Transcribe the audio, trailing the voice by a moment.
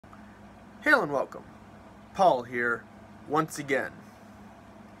Hail and welcome. Paul here, once again.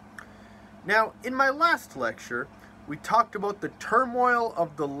 Now, in my last lecture, we talked about the turmoil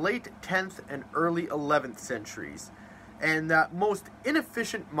of the late 10th and early 11th centuries, and that most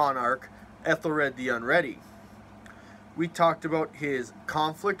inefficient monarch, Ethelred the Unready. We talked about his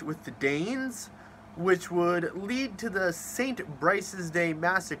conflict with the Danes, which would lead to the St. Brice's Day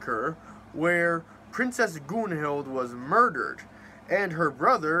massacre, where Princess Gunhild was murdered, and her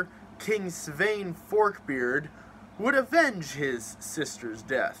brother, King Svein Forkbeard, would avenge his sister's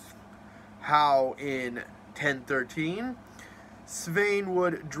death. How in 1013, Svein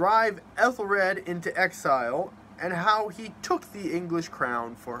would drive Ethelred into exile, and how he took the English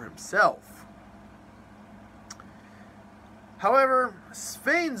crown for himself. However,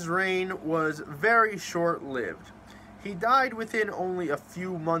 Svein's reign was very short-lived. He died within only a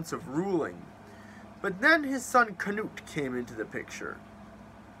few months of ruling, but then his son Canute came into the picture.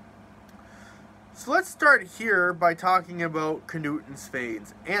 So let's start here by talking about Canute and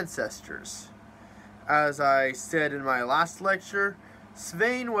Svein's ancestors. As I said in my last lecture,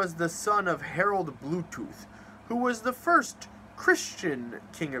 Svein was the son of Harold Bluetooth, who was the first Christian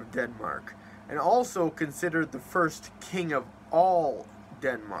king of Denmark, and also considered the first king of all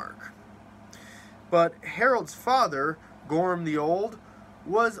Denmark. But Harold's father, Gorm the Old,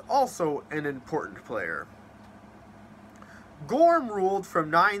 was also an important player. Gorm ruled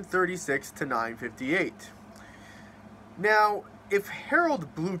from 936 to 958. Now, if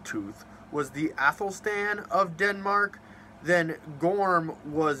Harold Bluetooth was the Athelstan of Denmark, then Gorm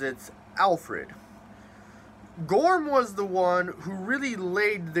was its Alfred. Gorm was the one who really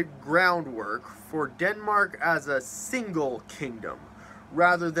laid the groundwork for Denmark as a single kingdom,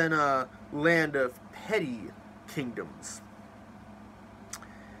 rather than a land of petty kingdoms.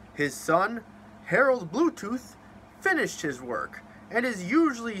 His son, Harold Bluetooth, finished his work, and is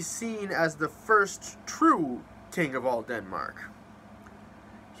usually seen as the first true king of all Denmark.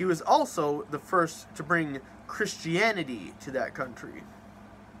 He was also the first to bring Christianity to that country.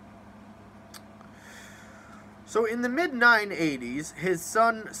 So in the mid-980s, his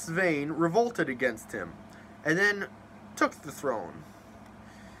son Svein revolted against him, and then took the throne.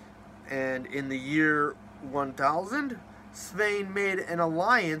 And in the year 1000, Svein made an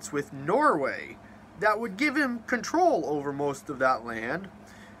alliance with Norway that would give him control over most of that land.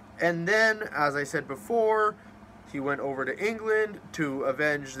 And then, as I said before, he went over to England to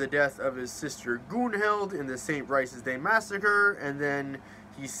avenge the death of his sister Gunhild in the St. Brice's Day massacre, and then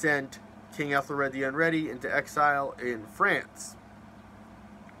he sent King Ethelred the Unready into exile in France.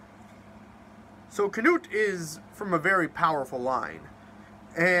 So Canute is from a very powerful line,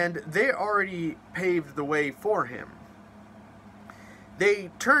 and they already paved the way for him.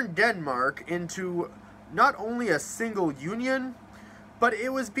 They turned Denmark into not only a single union, but it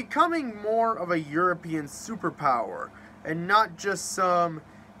was becoming more of a European superpower, and not just some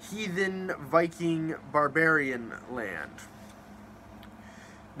heathen Viking barbarian land.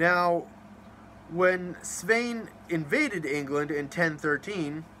 Now, when Svein invaded England in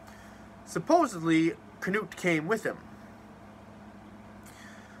 1013, supposedly Canute came with him.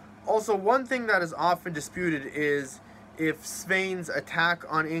 Also, one thing that is often disputed is if Svein's attack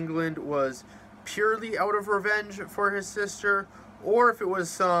on England was purely out of revenge for his sister, or if it was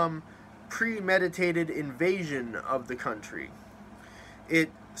some premeditated invasion of the country.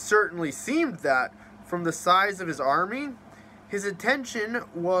 It certainly seemed that, from the size of his army, his intention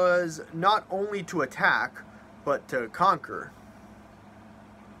was not only to attack, but to conquer.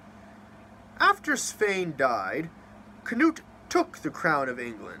 After Svein died, Canute took the crown of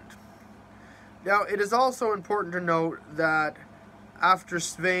England. Now, it is also important to note that after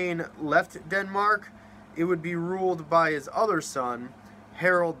Svein left Denmark, it would be ruled by his other son,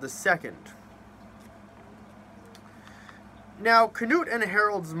 Harold II. Now, Canute and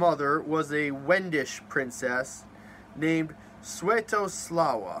Harold's mother was a Wendish princess named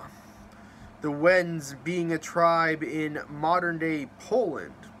Swiatoslawa, the Wends being a tribe in modern-day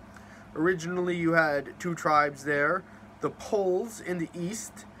Poland. Originally, you had two tribes there, the Poles in the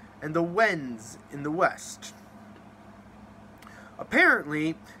east and the Wends in the west.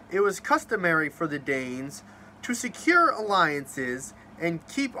 Apparently, it was customary for the Danes to secure alliances and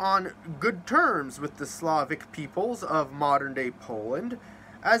keep on good terms with the Slavic peoples of modern-day Poland,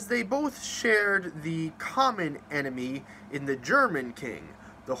 as they both shared the common enemy in the German king,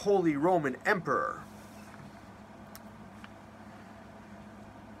 the Holy Roman Emperor.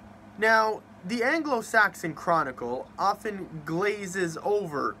 Now, the Anglo-Saxon Chronicle often glazes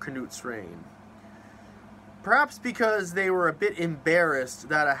over Canute's reign. Perhaps because they were a bit embarrassed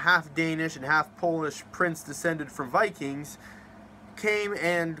that a half-Danish and half-Polish prince descended from Vikings came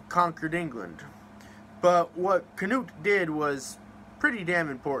and conquered England. But what Canute did was pretty damn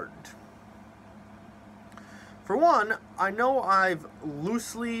important. For one, I know I've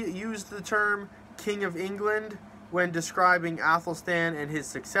loosely used the term King of England when describing Athelstan and his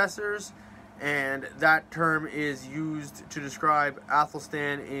successors, and that term is used to describe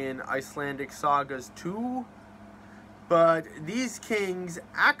Athelstan in Icelandic sagas too. But these kings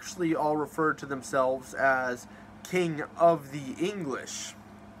actually all refer to themselves as King of the English.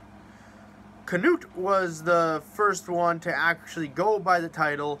 Canute was the first one to actually go by the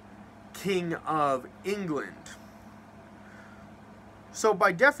title King of England. So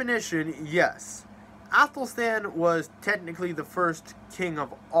by definition, yes, Athelstan was technically the first king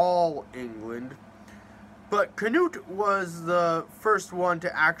of all England, but Canute was the first one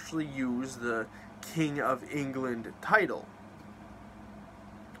to actually use the King of England title.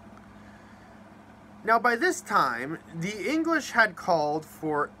 Now by this time, the English had called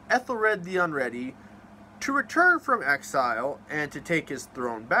for Ethelred the Unready to return from exile and to take his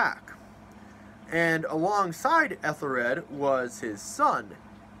throne back. And alongside Ethelred was his son,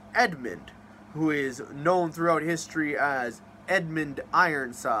 Edmund, who is known throughout history as Edmund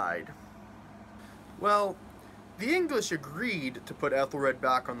Ironside. Well, the English agreed to put Ethelred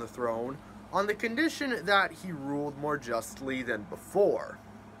back on the throne on the condition that he ruled more justly than before.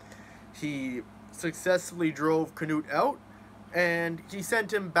 He successfully drove Canute out, and he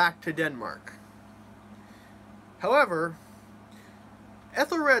sent him back to Denmark. However,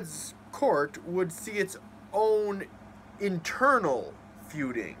 Ethelred's court would see its own internal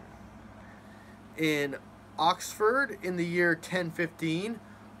feuding. In Oxford, in the year 1015,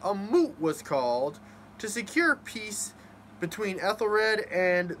 a moot was called to secure peace between Ethelred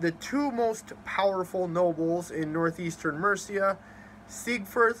and the two most powerful nobles in northeastern Mercia,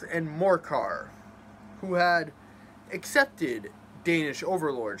 Sigfrith and Morcar, who had accepted Danish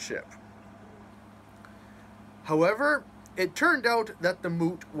overlordship. However, it turned out that the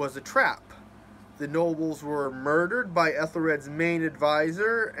moot was a trap. The nobles were murdered by Ethelred's main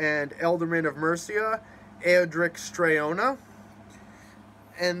advisor and ealdorman of Mercia, Eodric Streona,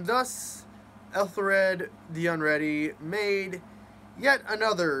 and thus Ethelred the Unready made yet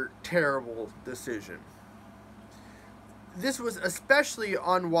another terrible decision. This was especially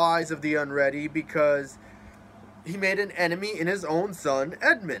unwise of the Unready because he made an enemy in his own son,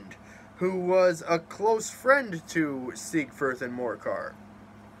 Edmund, who was a close friend to Sigfrith and Morcar.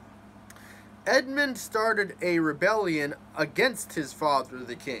 Edmund started a rebellion against his father,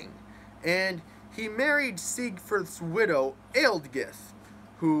 the king, and he married Sigfrith's widow, Ealdgith,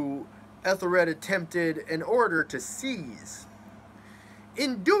 who Ethelred attempted an order to seize.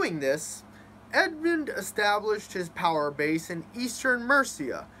 In doing this, Edmund established his power base in eastern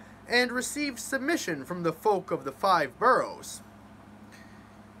Mercia and received submission from the folk of the Five Boroughs.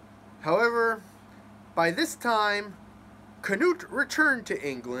 However, by this time, Canute returned to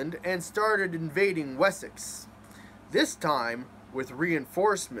England and started invading Wessex, this time with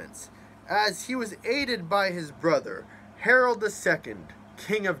reinforcements, as he was aided by his brother, Harold II,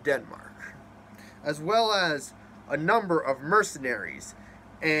 King of Denmark, as well as a number of mercenaries,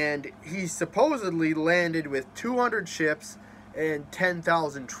 and he supposedly landed with 200 ships and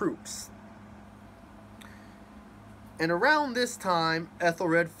 10,000 troops. And around this time,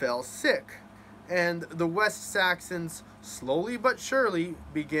 Ethelred fell sick, and the West Saxons slowly but surely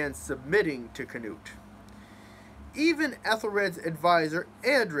began submitting to Canute. Even Ethelred's advisor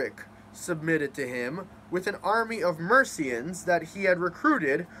Eodric submitted to him with an army of Mercians that he had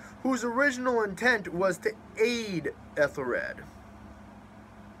recruited, whose original intent was to aid Ethelred.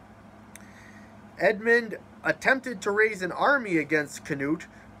 Edmund attempted to raise an army against Canute,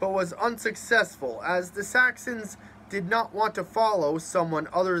 but was unsuccessful, as the Saxons did not want to follow someone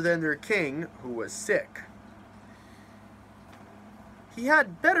other than their king, who was sick. He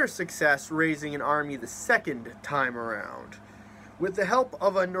had better success raising an army the second time around, with the help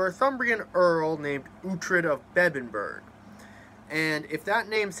of a Northumbrian earl named Uhtred of Bebbanburg. And if that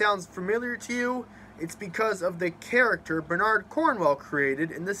name sounds familiar to you, it's because of the character Bernard Cornwell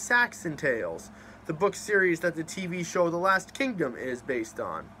created in the Saxon Tales, the book series that the TV show The Last Kingdom is based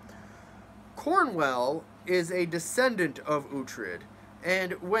on. Cornwell is a descendant of Uhtred,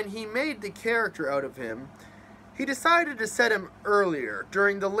 and when he made the character out of him, he decided to set him earlier,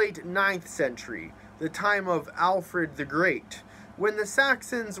 during the late 9th century, the time of Alfred the Great, when the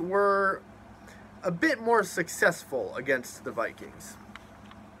Saxons were a bit more successful against the Vikings.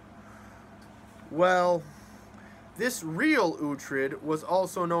 Well, this real Uhtred was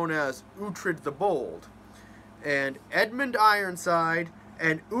also known as Uhtred the Bold, and Edmund Ironside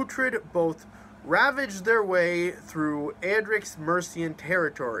and Uhtred both ravaged their way through Edric's Mercian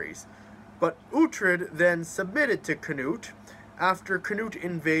territories, but Uhtred then submitted to Canute after Canute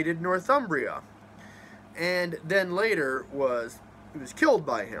invaded Northumbria, and then later he was killed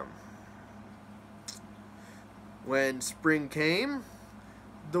by him. When spring came,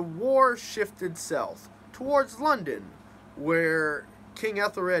 the war shifted south towards London, where King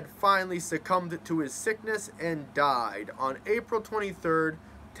Ethelred finally succumbed to his sickness and died on April 23rd,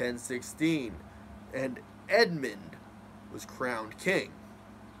 1016, and Edmund was crowned king.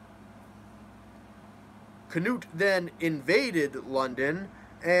 Canute then invaded London,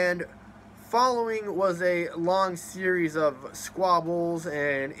 and following was a long series of squabbles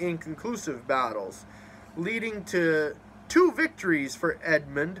and inconclusive battles, leading to 2 victories for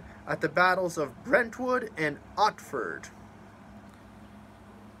Edmund at the battles of Brentwood and Otford.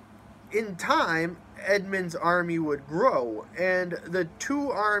 In time, Edmund's army would grow, and the 2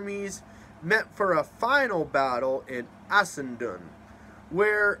 armies met for a final battle in Assendun,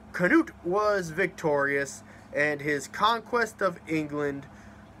 where Canute was victorious and his conquest of England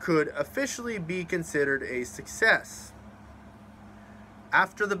could officially be considered a success.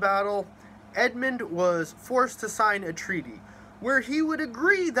 After the battle, Edmund was forced to sign a treaty where he would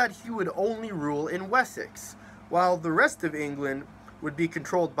agree that he would only rule in Wessex, while the rest of England would be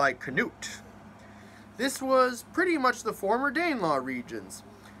controlled by Canute. This was pretty much the former Danelaw regions.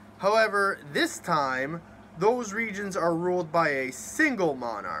 However, this time, those regions are ruled by a single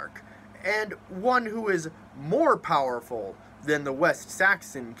monarch, and one who is more powerful than the West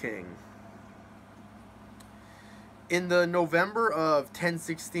Saxon king. In the November of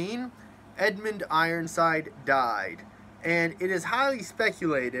 1016, Edmund Ironside died, and it is highly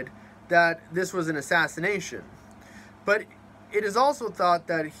speculated that this was an assassination. But it is also thought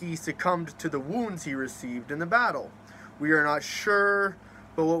that he succumbed to the wounds he received in the battle. We are not sure,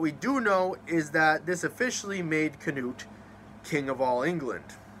 but what we do know is that this officially made Canute king of all England.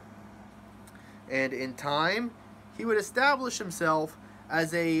 And in time, he would establish himself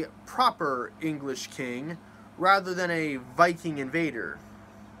as a proper English king rather than a Viking invader.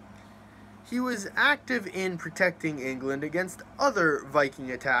 He was active in protecting England against other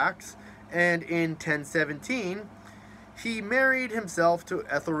Viking attacks, and in 1017, he married himself to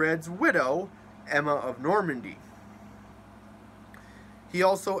Ethelred's widow, Emma of Normandy. He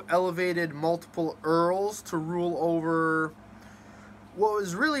also elevated multiple earls to rule over what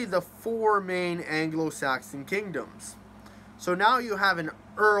was really the 4 main Anglo-Saxon kingdoms. So now you have an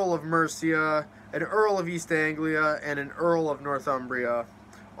Earl of Mercia, an Earl of East Anglia, and an Earl of Northumbria,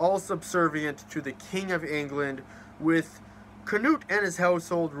 all subservient to the King of England, with Canute and his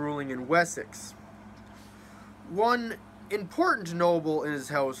household ruling in Wessex. One important noble in his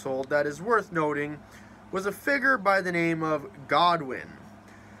household that is worth noting was a figure by the name of Godwin,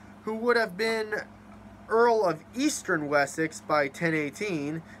 who would have been Earl of Eastern Wessex by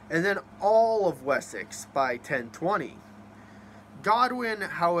 1018, and then all of Wessex by 1020. Godwin,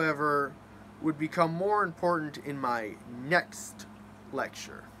 however, would become more important in my next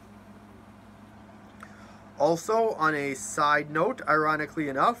lecture. Also, on a side note, ironically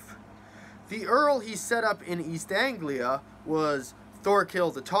enough, the Earl he set up in East Anglia was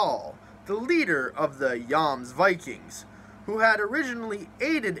Thorkild the Tall, the leader of the Yams Vikings, who had originally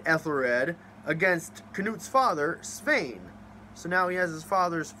aided Ethelred against Canute's father, Svein. So now he has his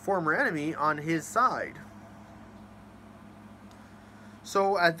father's former enemy on his side.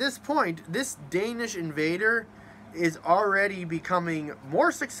 So at this point, this Danish invader is already becoming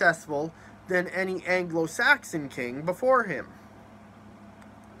more successful than any Anglo-Saxon king before him.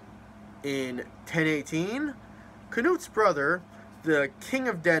 In 1018, Canute's brother, the King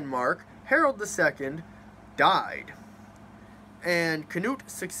of Denmark, Harold II, died, and Canute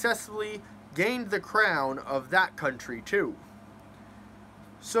successfully gained the crown of that country too.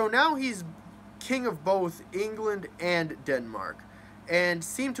 So now he's king of both England and Denmark, and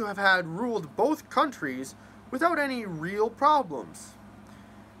seemed to have had ruled both countries without any real problems.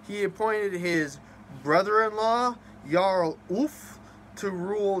 He appointed his brother-in-law, Jarl Ulf, to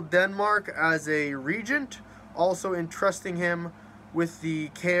rule Denmark as a regent, also entrusting him with the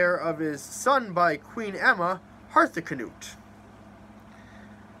care of his son by Queen Emma, Harthacnut.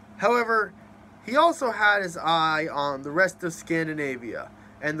 However, he also had his eye on the rest of Scandinavia,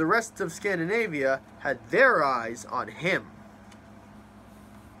 and the rest of Scandinavia had their eyes on him.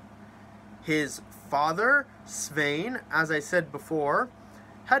 His father, Svein, as I said before,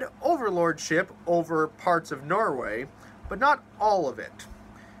 had overlordship over parts of Norway, but not all of it.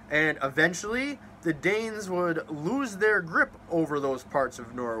 And eventually, the Danes would lose their grip over those parts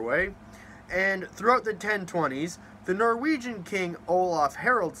of Norway, and throughout the 1020s, the Norwegian king Olaf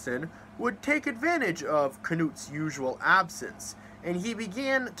Haraldsson would take advantage of Canute's usual absence, and he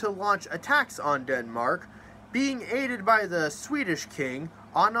began to launch attacks on Denmark, being aided by the Swedish king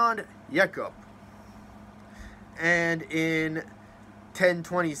Anand Jakob. And in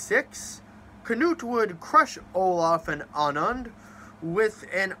 1026, Canute would crush Olaf and Anand with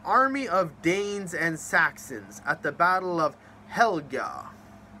an army of Danes and Saxons at the Battle of Helga.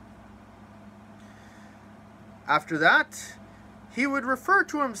 After that, he would refer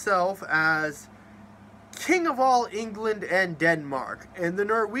to himself as King of all England and Denmark, and the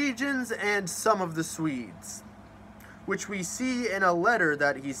Norwegians and some of the Swedes, which we see in a letter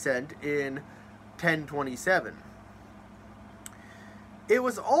that he sent in 1027. It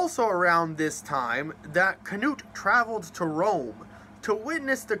was also around this time that Canute traveled to Rome to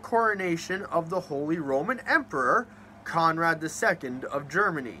witness the coronation of the Holy Roman Emperor, Conrad II of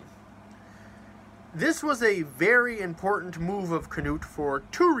Germany. This was a very important move of Canute for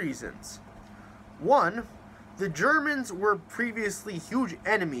two reasons. One, the Germans were previously huge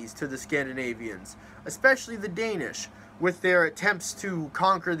enemies to the Scandinavians, especially the Danish, with their attempts to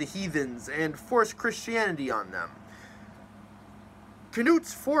conquer the heathens and force Christianity on them.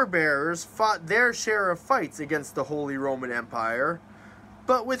 Canute's forebears fought their share of fights against the Holy Roman Empire,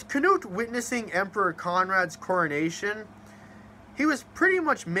 but with Canute witnessing Emperor Conrad's coronation, he was pretty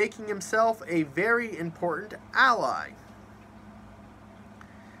much making himself a very important ally.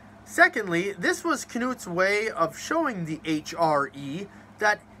 Secondly, this was Canute's way of showing the HRE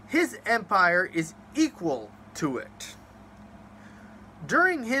that his empire is equal to it.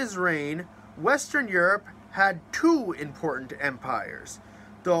 During his reign, Western Europe had two important empires: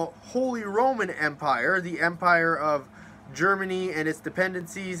 the Holy Roman Empire, the Empire of Germany and its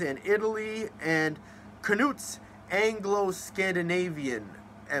dependencies, and Italy, and Canute's Anglo-Scandinavian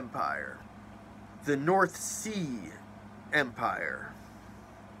Empire, the North Sea Empire.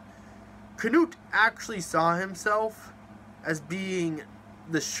 Canute actually saw himself as being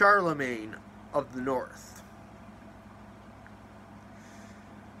the Charlemagne of the North.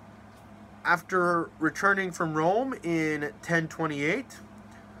 After returning from Rome in 1028,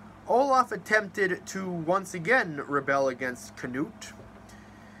 Olaf attempted to once again rebel against Canute.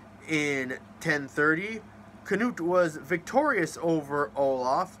 In 1030, Canute was victorious over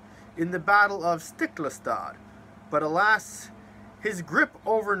Olaf in the Battle of Stiklestad, but alas, his grip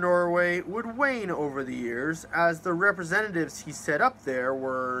over Norway would wane over the years as the representatives he set up there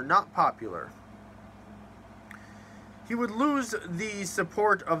were not popular. He would lose the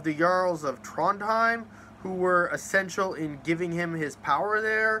support of the Jarls of Trondheim, who were essential in giving him his power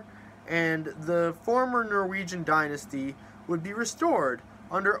there, and the former Norwegian dynasty would be restored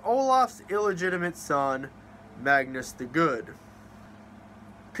under Olaf's illegitimate son, Magnus the Good.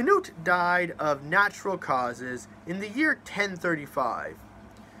 Canute died of natural causes in the year 1035.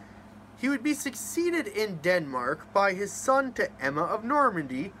 He would be succeeded in Denmark by his son to Emma of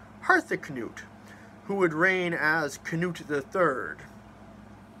Normandy, Harthacnut, who would reign as Canute III.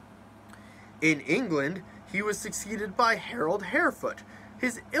 In England, he was succeeded by Harold Harefoot,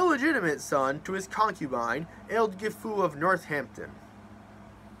 his illegitimate son to his concubine, Ealdgifu of Northampton.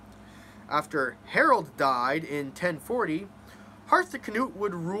 After Harold died in 1040, Harthacnut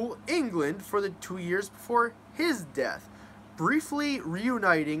would rule England for the 2 years before his death, briefly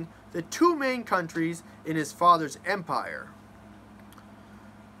reuniting the two main countries in his father's empire.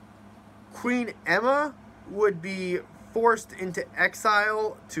 Queen Emma would be forced into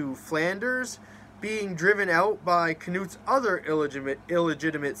exile to Flanders, being driven out by Canute's other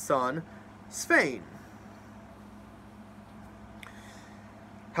illegitimate son, Svein.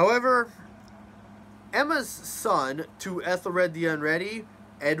 However, Emma's son to Ethelred the Unready,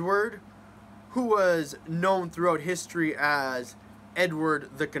 Edward, who was known throughout history as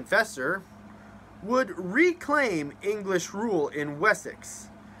Edward the Confessor, would reclaim English rule in Wessex,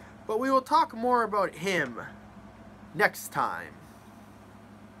 but we will talk more about him next time.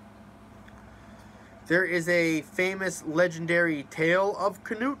 There is a famous legendary tale of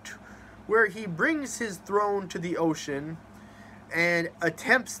Canute where he brings his throne to the ocean and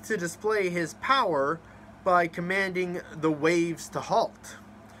attempts to display his power by commanding the waves to halt.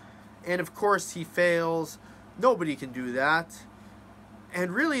 And of course he fails. Nobody can do that.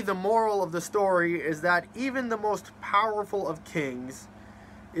 And really the moral of the story is that even the most powerful of kings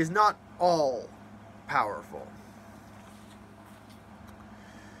is not all powerful.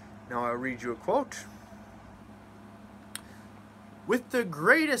 Now I'll read you a quote. With the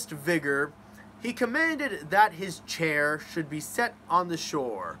greatest vigor, he commanded that his chair should be set on the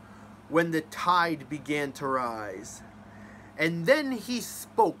shore when the tide began to rise. And then he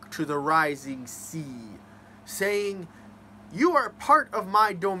spoke to the rising sea, saying, "You are part of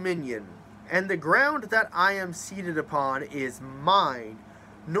my dominion. and the ground that I am seated upon is mine,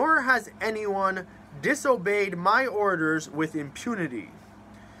 nor has anyone disobeyed my orders with impunity.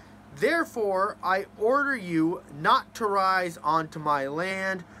 Therefore I order you not to rise onto my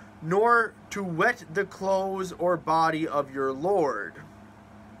land, nor to wet the clothes or body of your lord.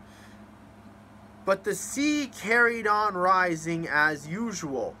 But the sea carried on rising as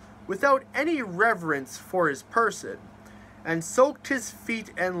usual, without any reverence for his person, and soaked his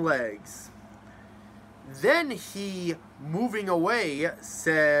feet and legs. Then he, moving away,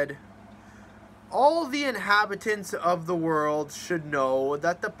 said, all the inhabitants of the world should know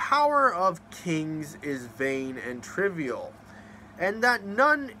that the power of kings is vain and trivial, and that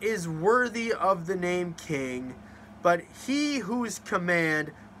none is worthy of the name king, but he whose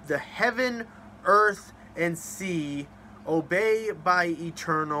command the heaven, earth, and sea obey by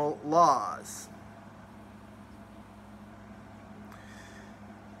eternal laws.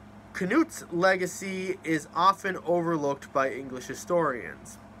 Canute's legacy is often overlooked by English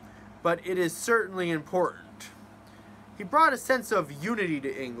historians, but it is certainly important. He brought a sense of unity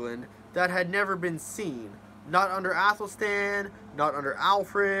to England that had never been seen, not under Athelstan, not under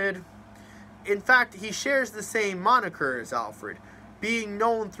Alfred. In fact, he shares the same moniker as Alfred, being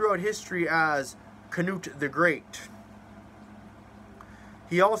known throughout history as Canute the Great.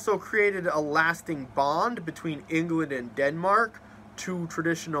 He also created a lasting bond between England and Denmark, two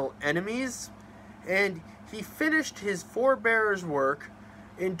traditional enemies, and he finished his forebear's work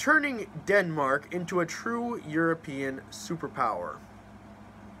in turning Denmark into a true European superpower.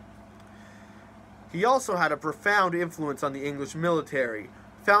 He also had a profound influence on the English military,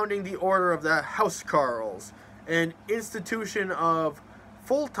 founding the Order of the Housecarls, an institution of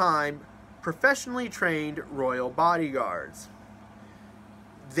full-time, professionally trained royal bodyguards.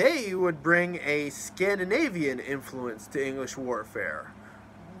 They would bring a Scandinavian influence to English warfare,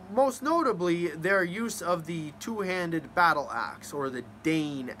 most notably their use of the two-handed battle axe, or the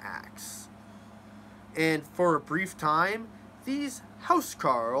Dane axe. And for a brief time, these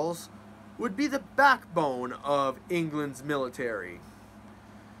housecarls would be the backbone of England's military.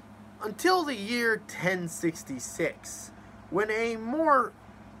 Until the year 1066, when a more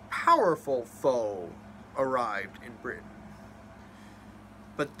powerful foe arrived in Britain.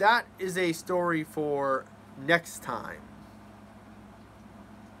 But that is a story for next time.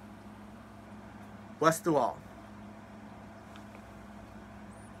 Bless to all.